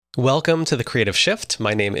Welcome to The Creative Shift.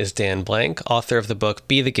 My name is Dan Blank, author of the book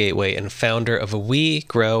Be the Gateway and founder of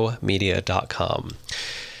WeGrowMedia.com.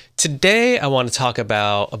 Today, I want to talk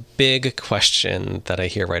about a big question that I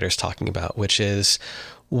hear writers talking about, which is,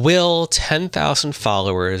 will 10,000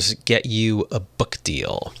 followers get you a book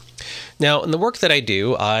deal? Now, in the work that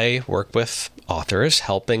I work with authors,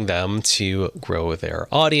 helping them to grow their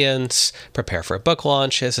audience, prepare for book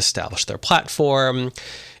launches, establish their platform,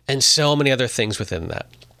 and so many other things within that.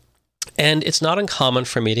 And it's not uncommon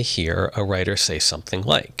for me to hear a writer say something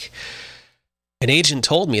like, an agent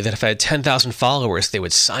told me that if I had 10,000 followers, they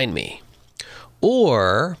would sign me.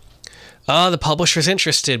 Or, the publisher's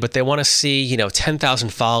interested, but they want to see,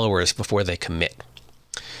 10,000 followers before they commit.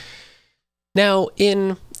 Now,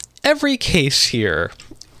 in every case here,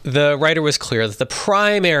 the writer was clear that the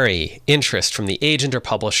primary interest from the agent or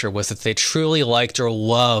publisher was that they truly liked or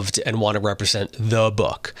loved and want to represent the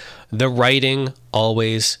book. The writing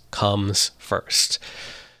always comes first.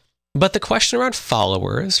 But the question around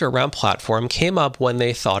followers or around platform came up when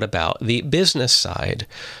they thought about the business side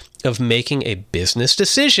of making a business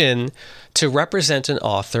decision to represent an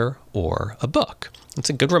author or a book. It's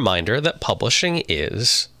a good reminder that publishing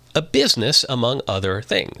is a business among other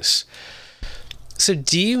things. So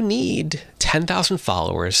do you need 10,000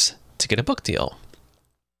 followers to get a book deal?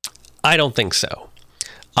 I don't think so.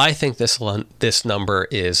 I think this number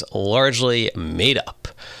is largely made up.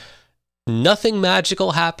 Nothing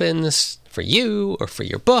magical happens for you or for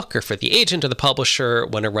your book or for the agent or the publisher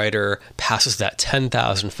when a writer passes that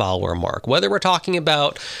 10,000 follower mark, whether we're talking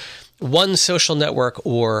about one social network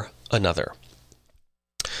or another.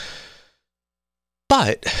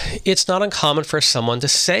 But it's not uncommon for someone to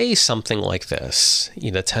say something like this,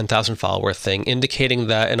 10,000 follower thing, indicating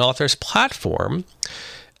that an author's platform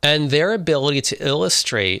and their ability to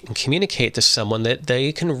illustrate and communicate to someone that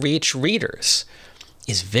they can reach readers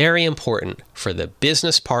is very important for the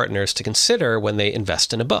business partners to consider when they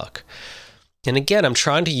invest in a book. And again, I'm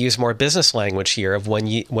trying to use more business language here of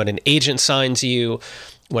when an agent signs you,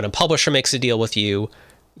 when a publisher makes a deal with you.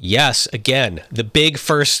 Yes, again, the big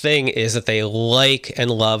first thing is that they like and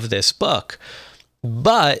love this book,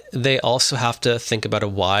 but they also have to think about a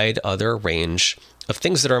wide other range of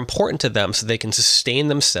things that are important to them so they can sustain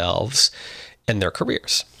themselves and their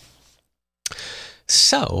careers.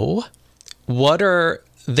 So, what are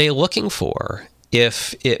they looking for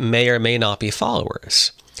if it may or may not be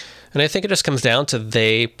followers? And I think it just comes down to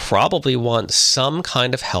they probably want some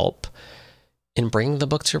kind of help in bringing the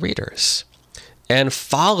book to readers. And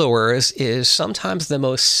followers is sometimes the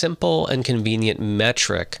most simple and convenient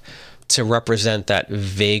metric to represent that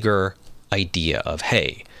vaguer idea of,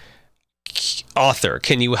 hey, author,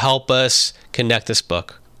 can you help us connect this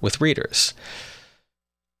book with readers?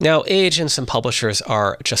 Now, agents and publishers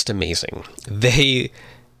are just amazing. They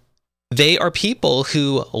are people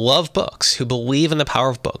who love books, who believe in the power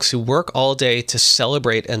of books, who work all day to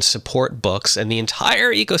celebrate and support books and the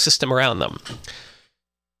entire ecosystem around them.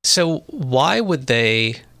 So why would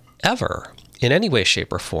they ever, in any way,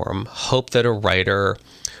 shape, or form, hope that a writer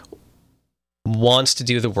wants to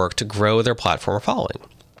do the work to grow their platform or following?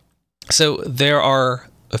 So there are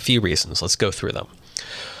a few reasons. Let's go through them.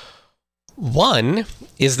 One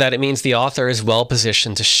is that it means the author is well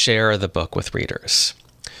positioned to share the book with readers.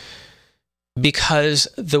 Because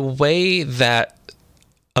the way that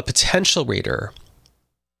a potential reader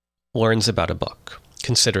learns about a book,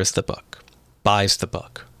 considers the book, buys the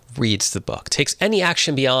book, reads the book, takes any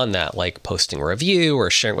action beyond that, like posting a review or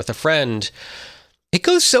sharing with a friend, it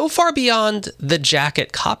goes so far beyond the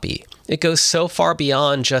jacket copy. It goes so far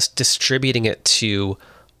beyond just distributing it to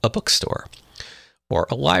a bookstore or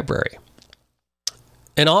a library.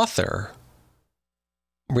 An author,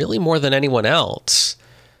 really more than anyone else,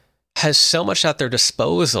 has so much at their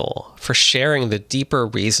disposal for sharing the deeper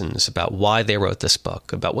reasons about why they wrote this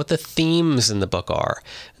book, about what the themes in the book are.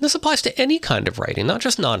 And this applies to any kind of writing, not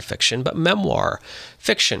just nonfiction, but memoir,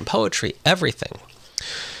 fiction, poetry, everything.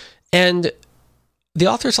 And the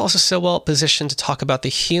author is also so well positioned to talk about the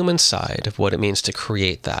human side of what it means to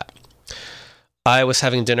create that. I was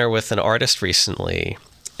having dinner with an artist recently,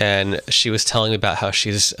 and she was telling me about how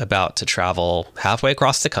she's about to travel halfway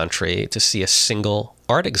across the country to see a single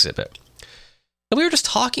art exhibit. And we were just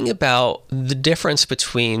talking about the difference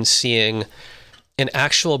between seeing an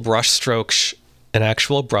actual brush stroke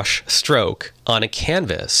on a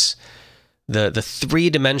canvas, the three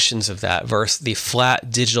dimensions of that versus the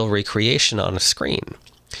flat digital recreation on a screen.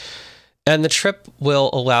 And the trip will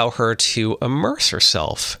allow her to immerse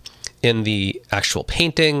herself in the actual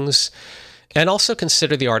paintings and also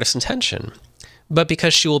consider the artist's intention. But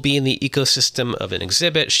because she will be in the ecosystem of an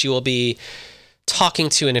exhibit, she will be talking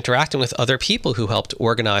to and interacting with other people who helped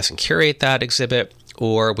organize and curate that exhibit,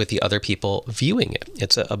 or with the other people viewing it.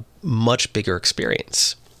 It's a much bigger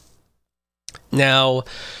experience. Now,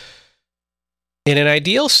 in an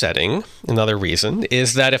ideal setting, another reason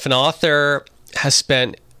is that if an author has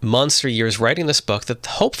spent months or years writing this book, that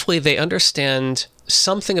hopefully they understand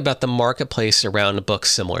something about the marketplace around a book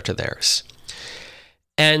similar to theirs.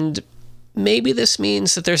 And maybe this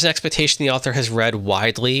means that there's an expectation the author has read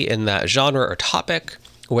widely in that genre or topic,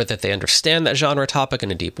 or that they understand that genre or topic in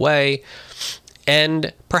a deep way.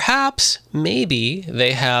 And perhaps, maybe,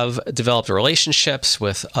 they have developed relationships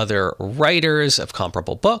with other writers of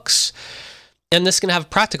comparable books, and this can have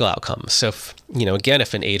practical outcomes. So,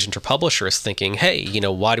 if an agent or publisher is thinking, hey,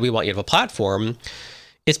 why do we want you to have a platform?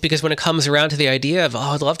 It's because when it comes around to the idea of,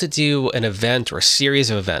 I'd love to do an event or a series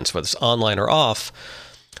of events, whether it's online or off,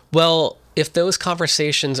 well, if those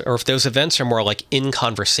conversations or if those events are more like in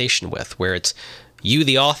conversation with, where it's you,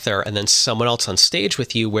 the author, and then someone else on stage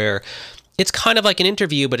with you, where it's kind of like an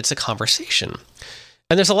interview, but it's a conversation.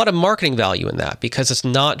 And there's a lot of marketing value in that, because it's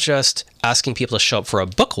not just asking people to show up for a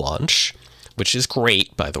book launch, which is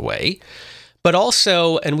great, by the way, but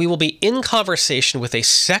also, and we will be in conversation with a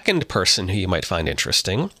second person who you might find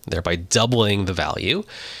interesting, thereby doubling the value.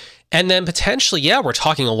 And then potentially, we're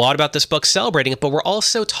talking a lot about this book, celebrating it, but we're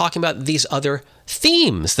also talking about these other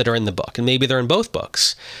themes that are in the book, and maybe they're in both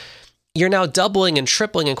books. You're now doubling and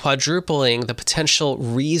tripling and quadrupling the potential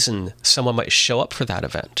reason someone might show up for that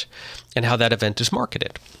event and how that event is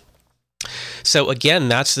marketed. So again,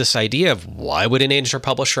 that's this idea of why would an agent or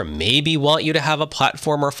publisher maybe want you to have a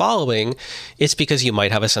platform or following? It's because you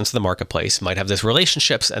might have a sense of the marketplace, might have those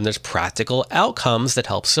relationships, and there's practical outcomes that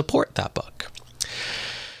help support that book.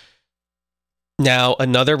 Now,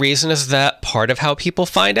 another reason is that part of how people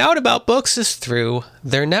find out about books is through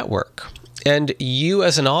their network. And you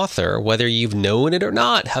as an author, whether you've known it or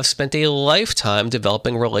not, have spent a lifetime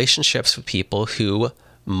developing relationships with people who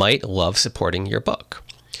might love supporting your book.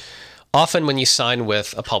 Often when you sign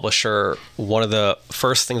with a publisher, one of the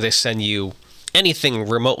first things they send you, anything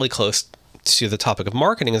remotely close to the topic of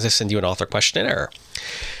marketing, is they send you an author questionnaire.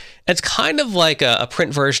 It's kind of like a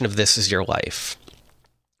print version of This Is Your Life.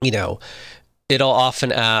 It'll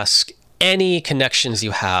often ask any connections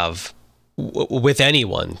you have with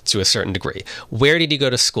anyone to a certain degree. Where did you go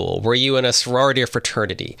to school? Were you in a sorority or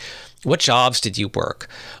fraternity? What jobs did you work?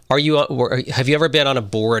 Have you ever been on a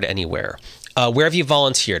board anywhere? Where have you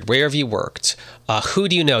volunteered? Where have you worked? Who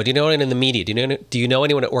do you know? Do you know anyone in the media? Do you know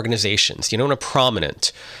anyone at organizations? Do you know anyone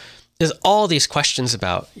prominent? There's all these questions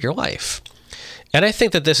about your life. And I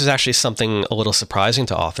think that this is actually something a little surprising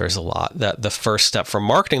to authors a lot, that the first step from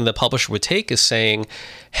marketing the publisher would take is saying,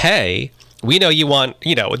 hey, we know you want,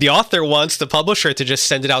 the author wants the publisher to just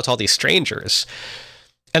send it out to all these strangers.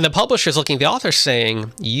 And the publisher is looking at the author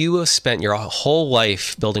saying, you have spent your whole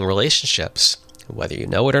life building relationships, whether you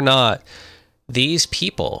know it or not. These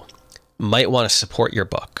people might want to support your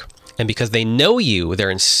book. And because they know you,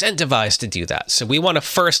 they're incentivized to do that. So we want to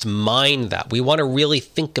first mine that. We want to really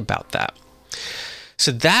think about that.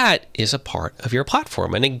 So that is a part of your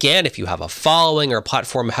platform. And again, if you have a following or a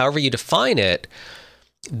platform, however you define it,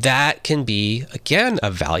 that can be, again,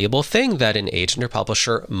 a valuable thing that an agent or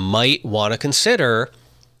publisher might want to consider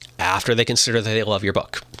after they consider that they love your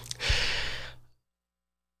book.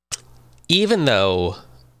 Even though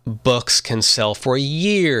books can sell for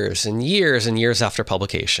years and years and years after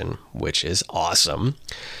publication, which is awesome,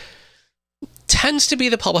 tends to be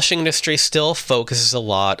the publishing industry still focuses a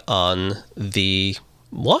lot on the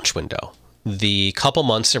launch window, the couple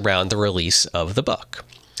months around the release of the book.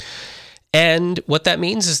 And what that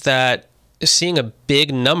means is that seeing a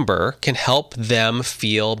big number can help them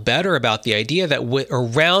feel better about the idea that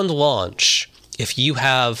around launch, if you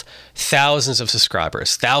have thousands of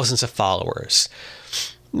subscribers, thousands of followers,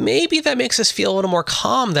 maybe that makes us feel a little more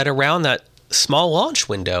calm that around that small launch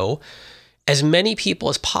window, as many people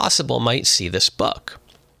as possible might see this book.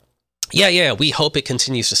 Yeah, we hope it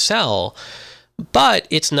continues to sell, but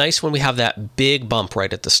it's nice when we have that big bump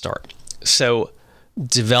right at the start. So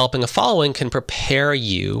developing a following can prepare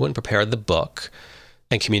you and prepare the book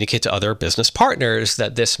and communicate to other business partners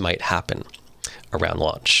that this might happen around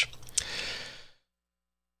launch.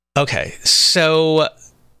 Okay, so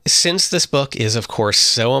since this book is, of course,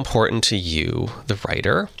 so important to you, the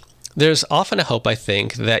writer, there's often a hope, I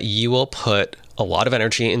think, that you will put a lot of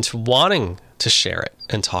energy into wanting to share it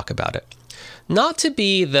and talk about it. Not to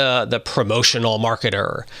be the promotional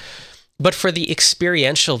marketer, but for the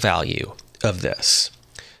experiential value of this.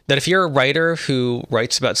 That if you're a writer who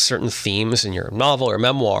writes about certain themes in your novel or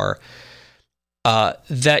memoir,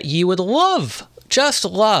 that you would love just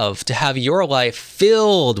love to have your life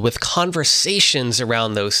filled with conversations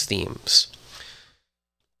around those themes.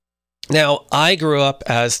 Now, I grew up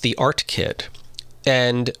as the art kid,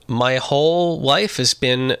 and my whole life has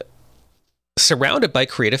been surrounded by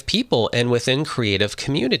creative people and within creative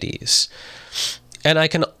communities. And I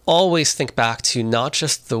can always think back to not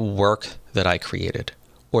just the work that I created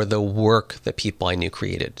or the work that people I knew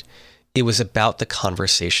created. It was about the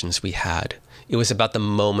conversations we had. It was about the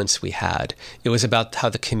moments we had. It was about how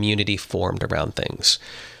the community formed around things.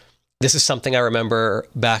 This is something I remember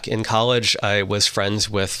back in college. I was friends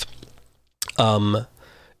with an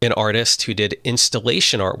artist who did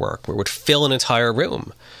installation artwork where it would fill an entire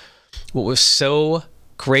room. What was so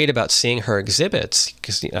great about seeing her exhibits,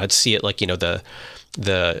 because I'd see it like,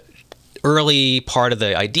 the early part of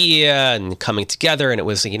the idea and coming together, and it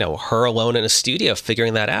was, her alone in a studio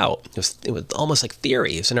figuring that out. It was almost like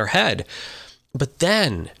theory. It was in her head. But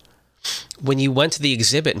then when you went to the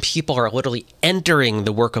exhibit and people are literally entering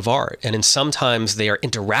the work of art, and then sometimes they are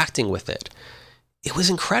interacting with it, it was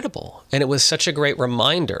incredible. And it was such a great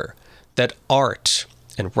reminder that art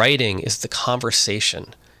and writing is the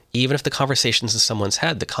conversation. Even if the conversation's in someone's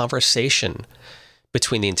head, the conversation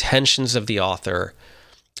between the intentions of the author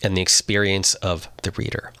and the experience of the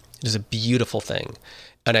reader. It is a beautiful thing.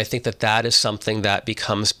 And I think that is something that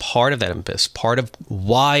becomes part of that impetus, part of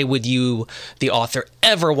why would you, the author,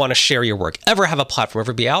 ever want to share your work, ever have a platform,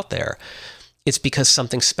 ever be out there? It's because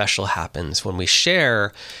something special happens when we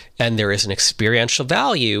share, and there is an experiential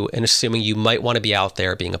value in assuming you might want to be out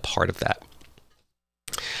there being a part of that.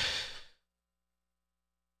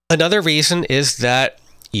 Another reason is that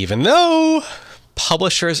even though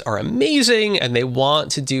publishers are amazing and they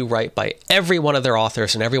want to do right by every one of their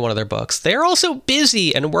authors and every one of their books, they're also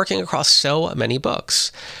busy and working across so many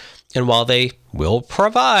books. And while they will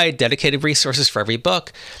provide dedicated resources for every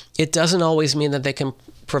book, it doesn't always mean that they can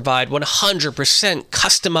provide 100%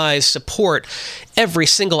 customized support every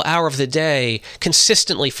single hour of the day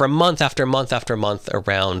consistently for month after month after month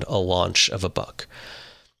around a launch of a book.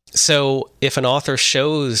 So if an author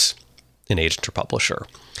shows an agent or publisher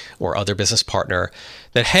or other business partner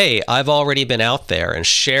that, hey, I've already been out there and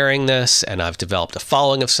sharing this and I've developed a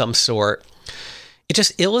following of some sort, it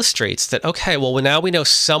just illustrates that, okay, well, now we know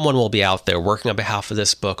someone will be out there working on behalf of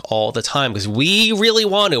this book all the time because we really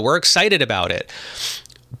want to, we're excited about it.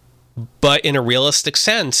 But in a realistic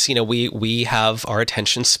sense, we have our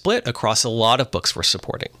attention split across a lot of books we're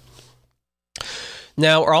supporting.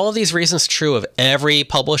 Now, are all of these reasons true of every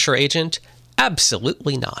publisher agent?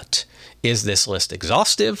 Absolutely not. Is this list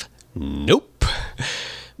exhaustive? Nope.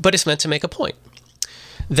 But it's meant to make a point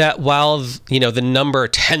that while, the number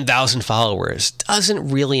 10,000 followers doesn't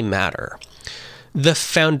really matter, the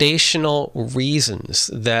foundational reasons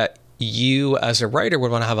that you as a writer would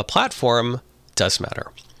want to have a platform does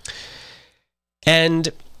matter. And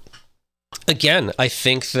again, I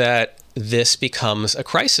think that this becomes a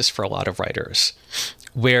crisis for a lot of writers,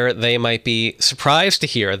 where they might be surprised to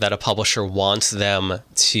hear that a publisher wants them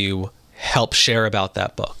to help share about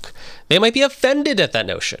that book. They might be offended at that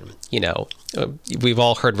notion. We've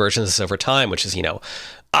all heard versions of this over time, which is,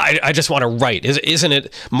 I just want to write. Isn't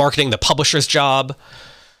it marketing the publisher's job?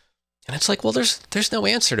 And it's like, well, there's no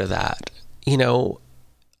answer to that.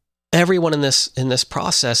 Everyone in this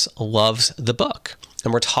process loves the book.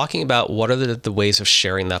 And we're talking about what are the ways of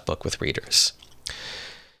sharing that book with readers.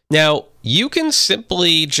 Now, you can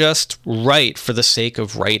simply just write for the sake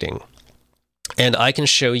of writing. And I can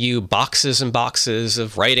show you boxes and boxes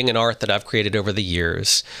of writing and art that I've created over the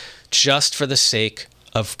years just for the sake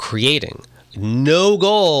of creating. No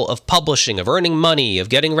goal of publishing, of earning money, of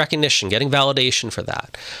getting recognition, getting validation for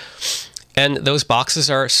that. And those boxes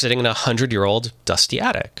are sitting in a 100-year-old dusty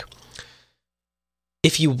attic.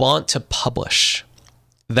 If you want to publish,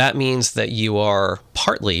 that means that you are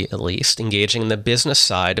partly, at least, engaging in the business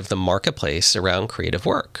side of the marketplace around creative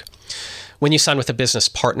work. When you sign with a business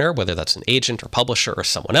partner, whether that's an agent or publisher or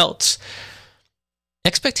someone else,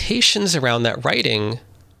 expectations around that writing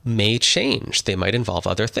may change. They might involve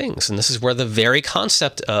other things. And this is where the very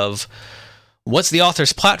concept of what's the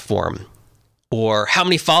author's platform or how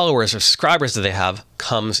many followers or subscribers do they have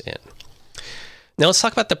comes in. Now let's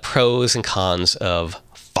talk about the pros and cons of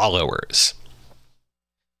followers.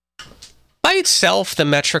 By itself, the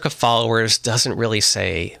metric of followers doesn't really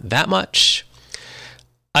say that much.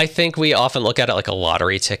 I think we often look at it like a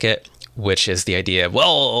lottery ticket, which is the idea of,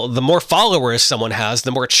 well, the more followers someone has,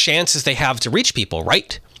 the more chances they have to reach people,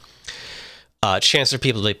 right? Chances for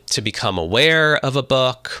people to become aware of a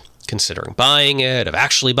book, considering buying it, of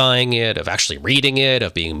actually buying it, of actually reading it,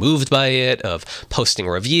 of being moved by it, of posting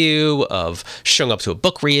a review, of showing up to a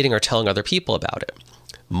book reading or telling other people about it.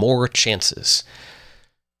 More chances.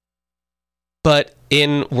 But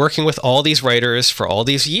in working with all these writers for all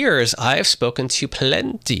these years, I've spoken to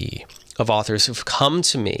plenty of authors who've come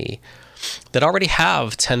to me that already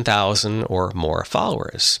have 10,000 or more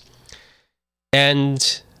followers.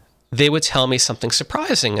 And they would tell me something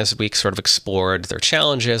surprising as we sort of explored their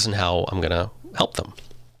challenges and how I'm going to help them.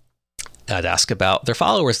 I'd ask about their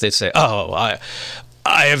followers. They'd say, oh, I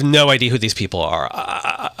have no idea who these people are.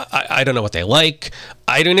 I don't know what they like.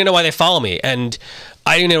 I don't even know why they follow me. And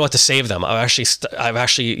I don't even know what to save them. I've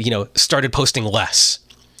actually, started posting less.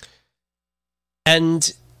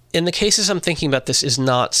 And in the cases I'm thinking about, this is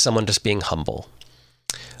not someone just being humble.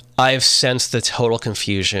 I've sensed the total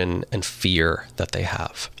confusion and fear that they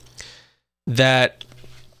have. That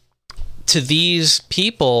to these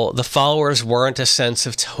people, the followers weren't a sense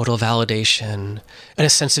of total validation and a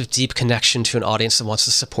sense of deep connection to an audience that wants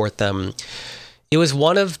to support them. It was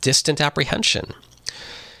one of distant apprehension.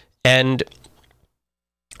 And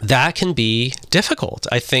that can be difficult.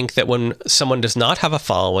 I think that when someone does not have a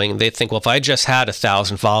following, they think, well, if I just had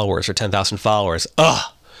 1,000 followers or 10,000 followers,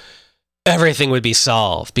 everything would be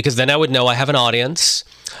solved, because then I would know I have an audience.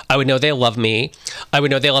 I would know they love me. I would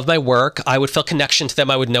know they love my work. I would feel connection to them.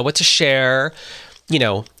 I would know what to share,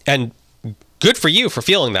 and good for you for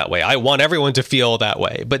feeling that way. I want everyone to feel that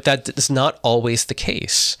way, but that is not always the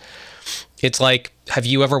case. It's like, have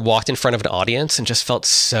you ever walked in front of an audience and just felt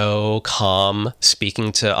so calm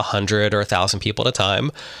speaking to 100 or 1,000 people at a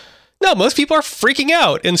time? No, most people are freaking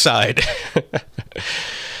out inside.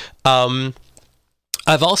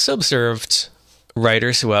 I've also observed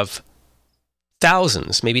writers who have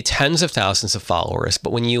thousands, maybe tens of thousands of followers,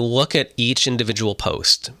 but when you look at each individual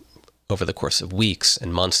post over the course of weeks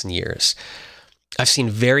and months and years, I've seen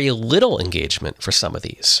very little engagement for some of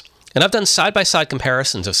these. And I've done side-by-side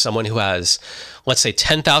comparisons of someone who has, let's say,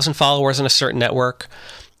 10,000 followers on a certain network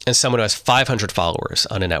and someone who has 500 followers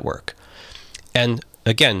on a network. And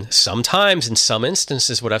again, sometimes in some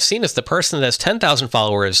instances, what I've seen is the person that has 10,000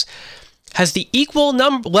 followers has the equal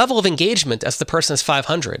level of engagement as the person that's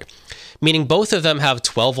 500, meaning both of them have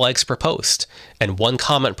 12 likes per post and 1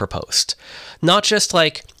 comment per post. Not just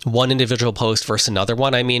like one individual post versus another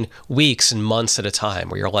one. I mean, weeks and months at a time,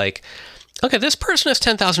 where you're like, okay, this person has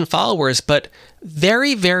 10,000 followers, but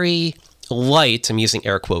very, very light, I'm using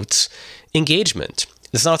air quotes, engagement.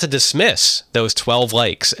 It's not to dismiss those 12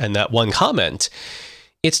 likes and that 1 comment.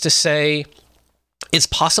 It's to say it's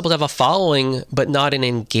possible to have a following, but not an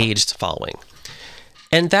engaged following.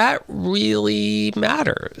 And that really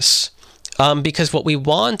matters, because what we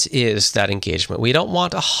want is that engagement. We don't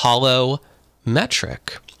want a hollow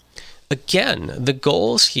metric. Again, the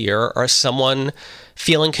goals here are someone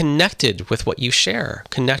feeling connected with what you share,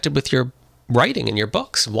 connected with your writing and your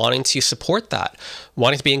books, wanting to support that,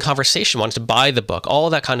 wanting to be in conversation, wanting to buy the book, all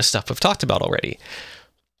that kind of stuff we've talked about already.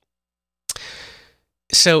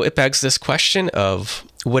 So it begs this question of,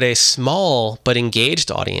 would a small but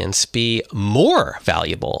engaged audience be more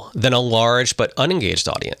valuable than a large but unengaged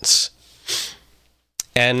audience?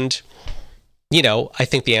 And I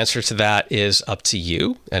think the answer to that is up to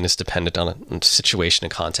you and is dependent on a situation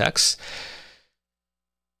and context.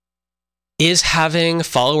 Is having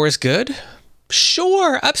followers good?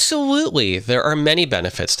 Sure, absolutely. There are many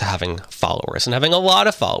benefits to having followers and having a lot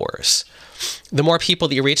of followers. The more people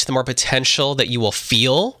that you reach, the more potential that you will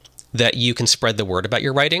feel that you can spread the word about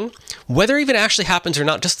your writing. Whether it even actually happens or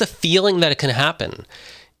not, just the feeling that it can happen,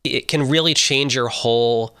 it can really change your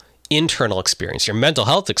whole internal experience, your mental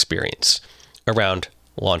health experience around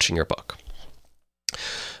launching your book.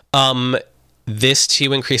 This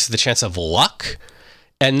too increases the chance of luck.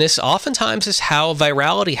 And this oftentimes is how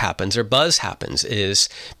virality happens or buzz happens, is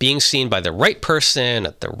being seen by the right person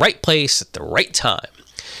at the right place at the right time.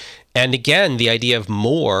 And again, the idea of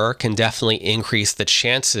more can definitely increase the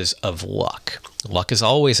chances of luck. Luck is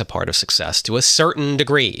always a part of success to a certain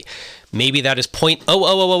degree. Maybe that is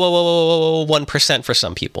 0.00001% for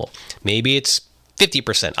some people. Maybe it's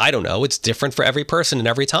 50%. I don't know. It's different for every person and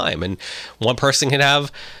every time. And one person can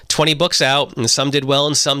have 20 books out and some did well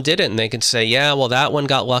and some didn't. And they can say, yeah, well, that one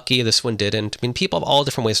got lucky. This one didn't. I mean, people have all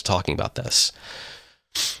different ways of talking about this.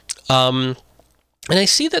 And I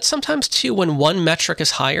see that sometimes too, when one metric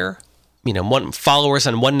is higher, one followers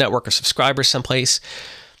on one network or subscribers someplace,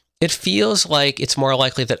 it feels like it's more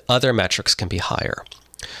likely that other metrics can be higher.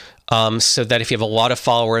 So that if you have a lot of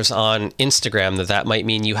followers on Instagram, that might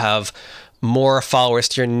mean you have more followers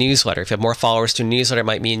to your newsletter. If you have more followers to your newsletter, it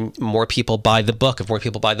might mean more people buy the book. If more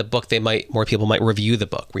people buy the book, more people might review the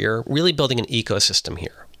book. We are really building an ecosystem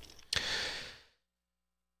here.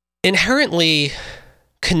 Inherently,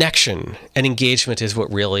 connection and engagement is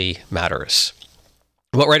what really matters.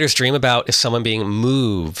 What writers dream about is someone being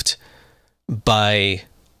moved by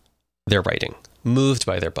their writing, moved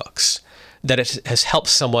by their books, that it has helped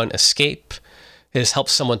someone escape, it has helped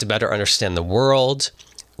someone to better understand the world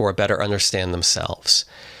or better understand themselves,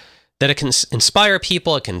 that it can inspire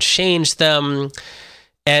people, it can change them.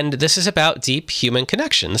 And this is about deep human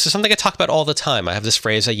connection. This is something I talk about all the time. I have this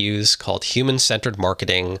phrase I use called human-centered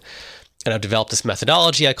marketing, and I've developed this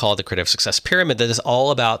methodology I call the Creative Success Pyramid that is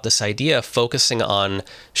all about this idea of focusing on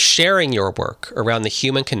sharing your work around the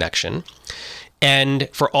human connection. And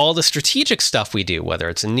for all the strategic stuff we do, whether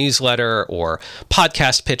it's a newsletter or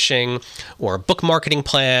podcast pitching or a book marketing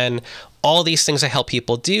plan, all these things I help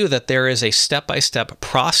people do, that there is a step-by-step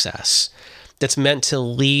process that's meant to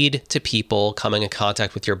lead to people coming in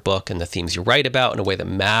contact with your book and the themes you write about in a way that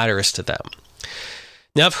matters to them.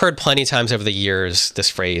 Now, I've heard plenty of times over the years this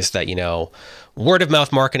phrase that, word of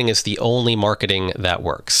mouth marketing is the only marketing that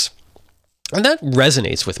works. And that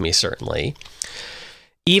resonates with me, certainly.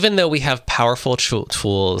 Even though we have powerful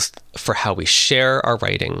tools for how we share our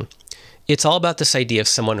writing, it's all about this idea of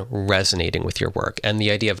someone resonating with your work and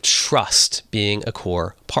the idea of trust being a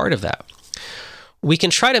core part of that. We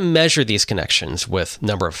can try to measure these connections with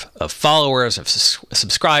number of followers, of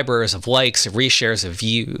subscribers, of likes, of reshares, of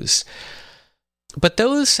views. But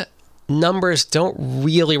those numbers don't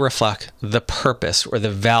really reflect the purpose or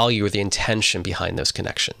the value or the intention behind those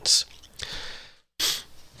connections.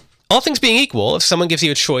 All things being equal, if someone gives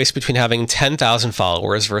you a choice between having 10,000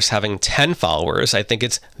 followers versus having 10 followers, I think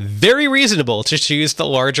it's very reasonable to choose the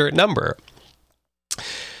larger number.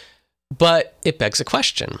 But it begs a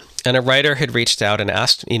question. And a writer had reached out and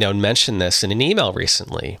asked, mentioned this in an email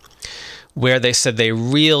recently, where they said they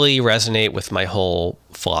really resonate with my whole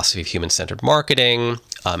philosophy of human-centered marketing.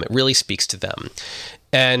 It really speaks to them.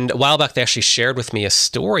 And a while back, they actually shared with me a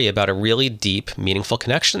story about a really deep, meaningful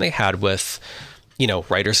connection they had with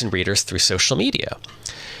writers and readers through social media.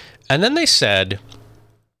 And then they said,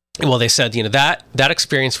 that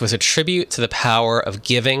experience was a tribute to the power of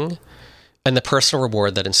giving and the personal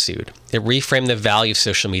reward that ensued. It reframed the value of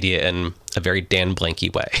social media in a very Dan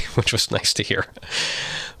Blanky way, which was nice to hear.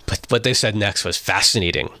 But what they said next was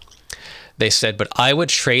fascinating. They said, but I would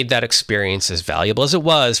trade that experience, as valuable as it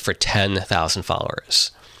was, for 10,000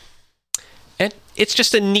 followers. And it's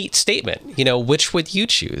just a neat statement. Which would you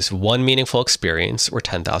choose? One meaningful experience or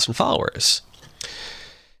 10,000 followers?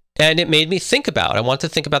 And it made me I want to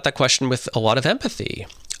think about that question with a lot of empathy.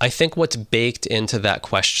 I think what's baked into that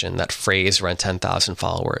question, that phrase around 10,000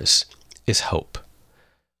 followers, is hope.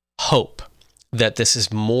 Hope that this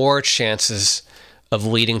is more chances of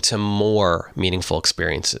leading to more meaningful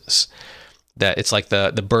experiences. That it's like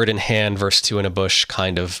the bird in hand versus two in a bush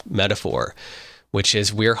kind of metaphor, which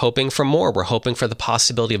is we're hoping for more. We're hoping for the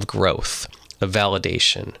possibility of growth, of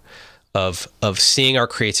validation, of seeing our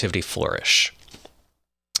creativity flourish.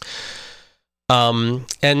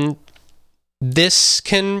 And this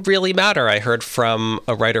can really matter. I heard from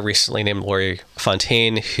a writer recently named Lori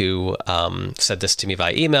Fontaine who said this to me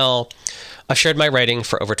via email. I've shared my writing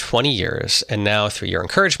for over 20 years, and now through your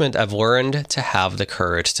encouragement, I've learned to have the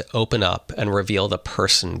courage to open up and reveal the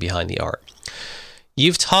person behind the art.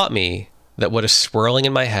 You've taught me that what is swirling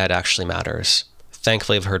in my head actually matters.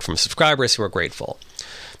 Thankfully, I've heard from subscribers who are grateful.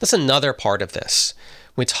 That's another part of this.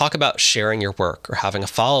 When we talk about sharing your work or having a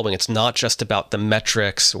following, it's not just about the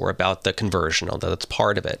metrics or about the conversion, although that's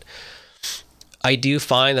part of it. I do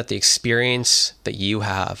find that the experience that you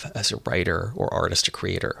have as a writer or artist or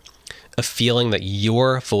creator, of feeling that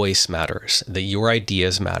your voice matters, that your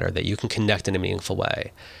ideas matter, that you can connect in a meaningful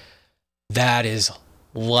way, that is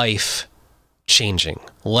life-changing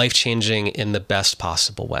in the best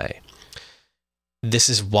possible way. This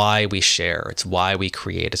is why we share. It's why we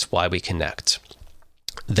create. It's why we connect.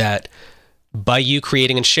 That by you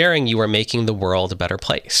creating and sharing, you are making the world a better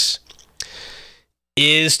place.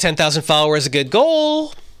 Is 10,000 followers a good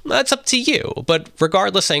goal? That's up to you. But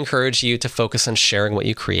regardless, I encourage you to focus on sharing what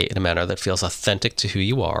you create in a manner that feels authentic to who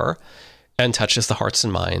you are and touches the hearts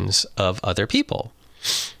and minds of other people.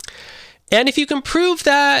 And if you can prove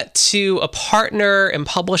that to a partner in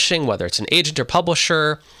publishing, whether it's an agent or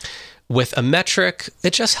publisher, with a metric,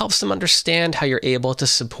 it just helps them understand how you're able to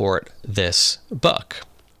support this book.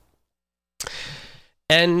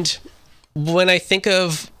 And when I think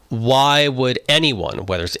of why would anyone,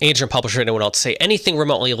 whether it's agent, publisher, or anyone else, say anything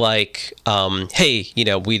remotely like, hey,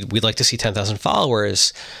 we'd like to see 10,000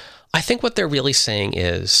 followers, I think what they're really saying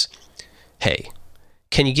is, hey,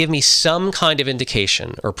 can you give me some kind of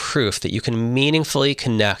indication or proof that you can meaningfully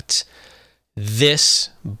connect this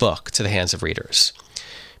book to the hands of readers?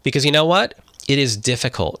 Because you know what? It is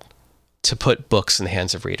difficult to put books in the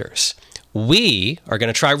hands of readers. We are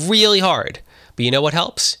going to try really hard, but you know what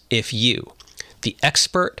helps? If you, the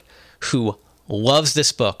expert who loves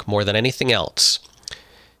this book more than anything else,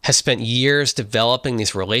 has spent years developing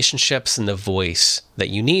these relationships and the voice that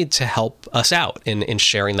you need to help us out in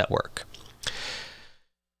sharing that work.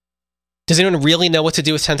 Does anyone really know what to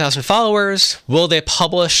do with 10,000 followers? Will they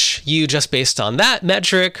publish you just based on that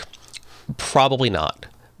metric? Probably not.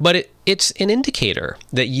 But it's an indicator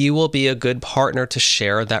that you will be a good partner to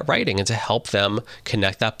share that writing and to help them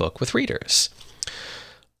connect that book with readers.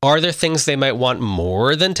 Are there things they might want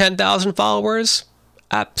more than 10,000 followers?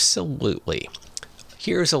 Absolutely.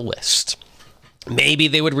 Here's a list. Maybe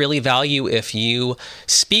they would really value if you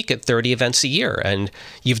speak at 30 events a year and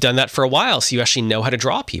you've done that for a while, so you actually know how to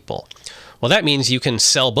draw people. Well, that means you can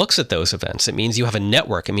sell books at those events. It means you have a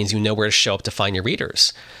network. It means you know where to show up to find your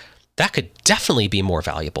readers. That could definitely be more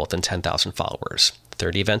valuable than 10,000 followers,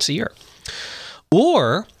 30 events a year.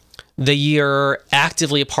 Or that you're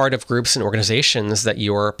actively a part of groups and organizations that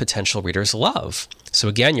your potential readers love. So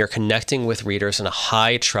again, you're connecting with readers in a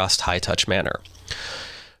high trust, high touch manner.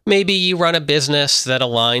 Maybe you run a business that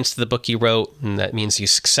aligns to the book you wrote, and that means you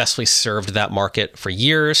successfully served that market for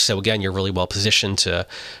years. So again, you're really well positioned to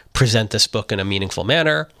present this book in a meaningful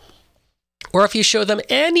manner. Or if you show them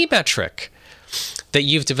any metric that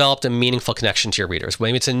you've developed a meaningful connection to your readers,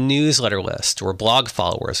 maybe it's a newsletter list or blog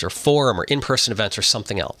followers or forum or in-person events or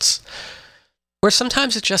something else. Or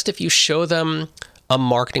sometimes it's just if you show them a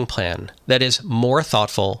marketing plan that is more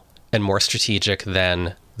thoughtful and more strategic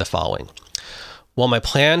than the following. Well, my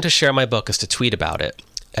plan to share my book is to tweet about it.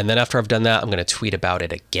 And then after I've done that, I'm going to tweet about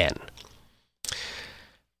it again.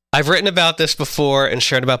 I've written about this before and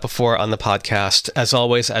shared about before on the podcast. As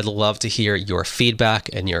always, I'd love to hear your feedback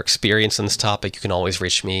and your experience on this topic. You can always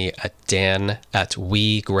reach me at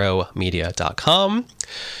dan@wegrowmedia.com.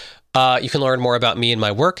 You can learn more about me and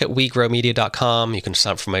my work at wegrowmedia.com. You can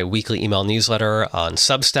sign up for my weekly email newsletter on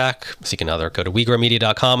Substack. So you can either go to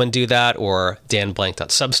wegrowmedia.com and do that, or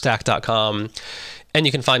danblank.substack.com. And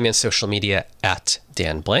you can find me on social media at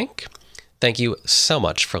danblank. Thank you so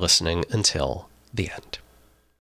much for listening until the end.